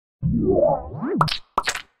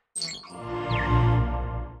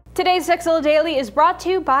Today's Tekzilla Daily is brought to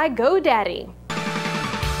you by GoDaddy.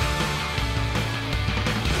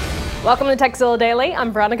 Welcome to Tekzilla Daily.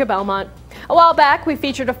 I'm Veronica Belmont. A while back, we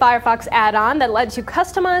featured a Firefox add-on that lets you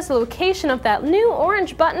customize the location of that new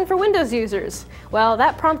orange button for Windows users. Well,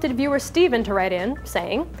 that prompted viewer Steven to write in,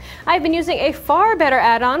 saying, "I've been using a far better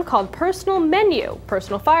add-on called Personal Menu,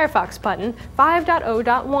 Personal Firefox button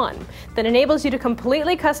 5.0.1, that enables you to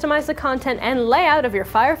completely customize the content and layout of your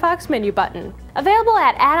Firefox menu button." Available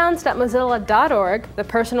at addons.mozilla.org, the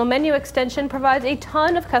Personal Menu extension provides a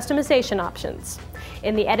ton of customization options.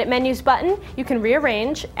 In the Edit Menus button, you can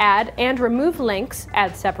rearrange, add and remove links,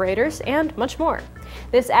 add separators, and much more.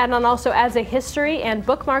 This add-on also adds a history and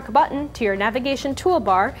bookmark button to your navigation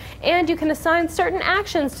toolbar, and you can assign certain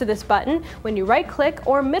actions to this button when you right-click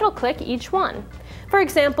or middle-click each one. For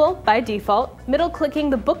example, by default, middle-clicking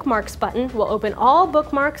the Bookmarks button will open all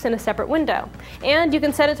bookmarks in a separate window, and you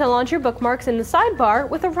can set it to launch your bookmarks in the sidebar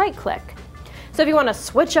with a right-click. So if you want to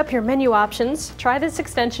switch up your menu options, try this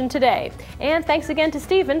extension today. And thanks again to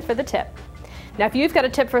Steven for the tip. Now if you've got a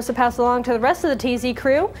tip for us to pass along to the rest of the TZ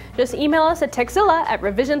crew, just email us at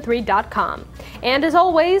tekzilla@revision3.com. And as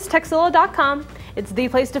always, tekzilla.com. It's the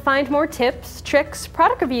place to find more tips, tricks,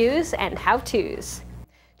 product reviews, and how-tos.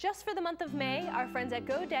 Just for the month of May, our friends at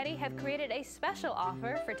GoDaddy have created a special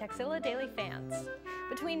offer for Tekzilla Daily fans.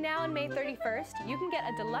 Between now and May 31st, you can get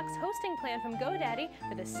a deluxe hosting plan from GoDaddy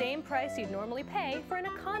for the same price you'd normally pay for an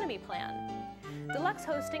economy plan. Deluxe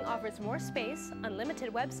hosting offers more space,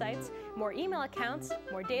 unlimited websites, more email accounts,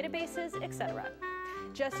 more databases, etc.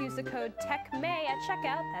 Just use the code TEKMAY at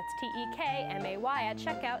checkout, that's TEKMAY at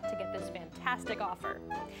checkout, to get this fantastic offer.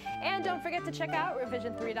 And don't forget to check out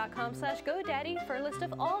revision3.com/GoDaddy for a list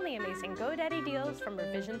of all the amazing GoDaddy deals from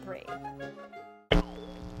Revision 3.